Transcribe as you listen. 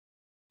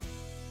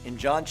In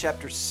John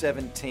chapter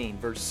 17,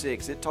 verse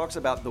 6, it talks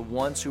about the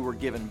ones who were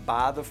given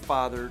by the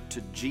Father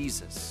to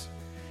Jesus.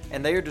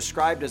 And they are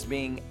described as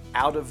being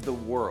out of the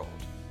world,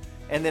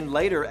 and then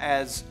later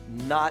as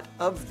not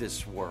of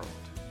this world.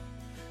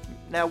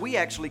 Now, we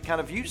actually kind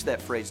of use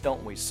that phrase,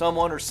 don't we?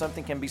 Someone or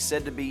something can be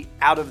said to be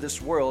out of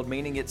this world,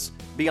 meaning it's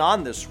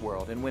beyond this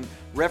world. And when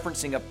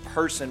referencing a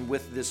person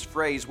with this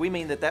phrase, we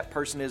mean that that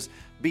person is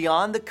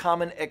beyond the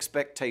common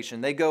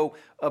expectation. They go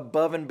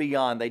above and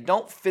beyond. They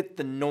don't fit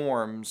the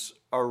norms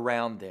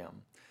around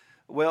them.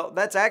 Well,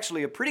 that's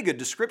actually a pretty good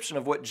description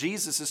of what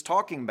Jesus is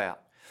talking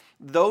about.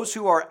 Those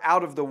who are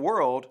out of the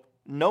world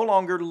no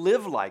longer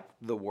live like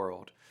the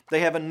world. They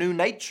have a new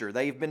nature.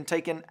 They've been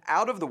taken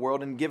out of the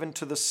world and given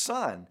to the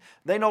Son.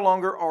 They no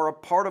longer are a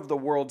part of the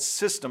world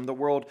system, the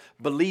world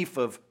belief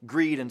of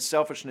greed and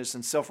selfishness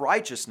and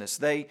self-righteousness.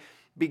 They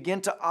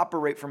begin to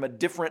operate from a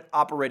different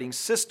operating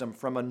system,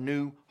 from a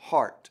new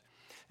heart.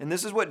 And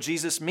this is what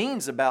Jesus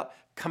means about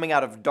coming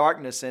out of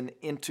darkness and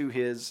into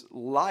His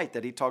light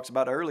that He talks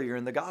about earlier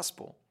in the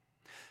gospel.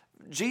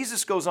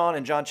 Jesus goes on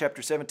in John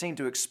chapter 17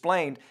 to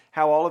explain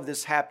how all of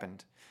this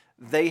happened.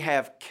 They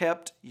have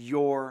kept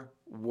your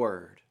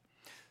word.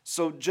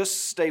 So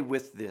just stay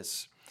with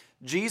this.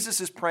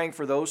 Jesus is praying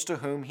for those to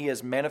whom He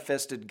has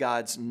manifested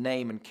God's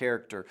name and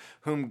character,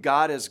 whom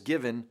God has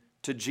given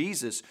to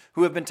Jesus,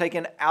 who have been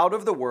taken out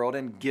of the world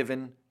and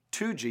given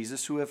to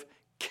Jesus, who have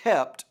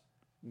kept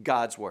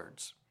God's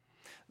words.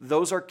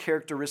 Those are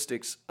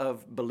characteristics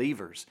of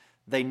believers.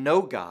 They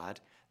know God.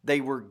 They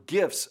were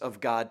gifts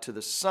of God to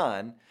the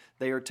Son.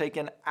 They are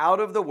taken out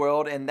of the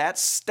world, and that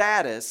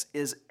status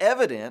is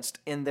evidenced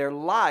in their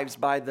lives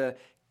by the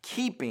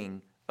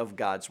keeping of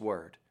God's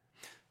word.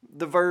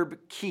 The verb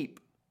keep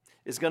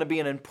is going to be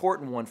an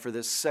important one for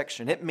this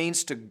section. It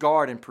means to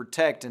guard and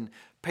protect and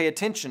pay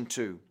attention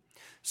to.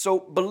 So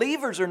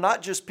believers are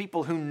not just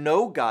people who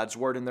know God's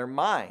word in their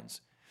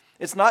minds.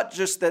 It's not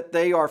just that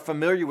they are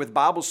familiar with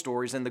Bible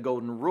stories and the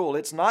Golden Rule.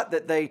 It's not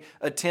that they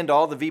attend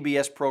all the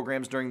VBS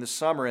programs during the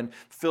summer and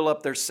fill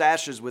up their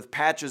sashes with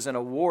patches and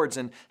awards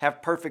and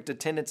have perfect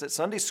attendance at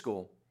Sunday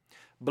school.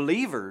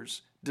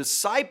 Believers,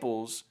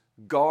 disciples,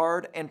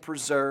 guard and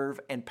preserve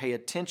and pay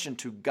attention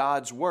to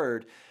God's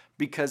word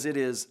because it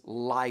is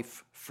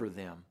life for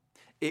them.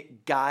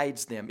 It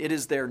guides them. It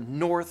is their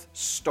north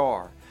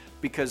star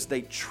because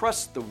they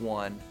trust the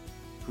one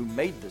who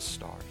made the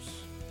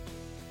stars.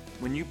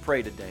 When you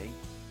pray today,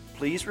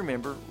 please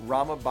remember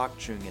Rama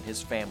Bakchung and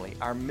his family,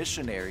 our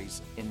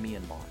missionaries in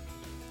Myanmar.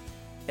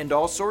 And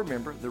also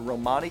remember the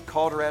Romani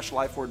Calderash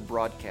Life Word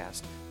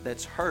broadcast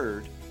that's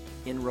heard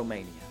in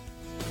Romania.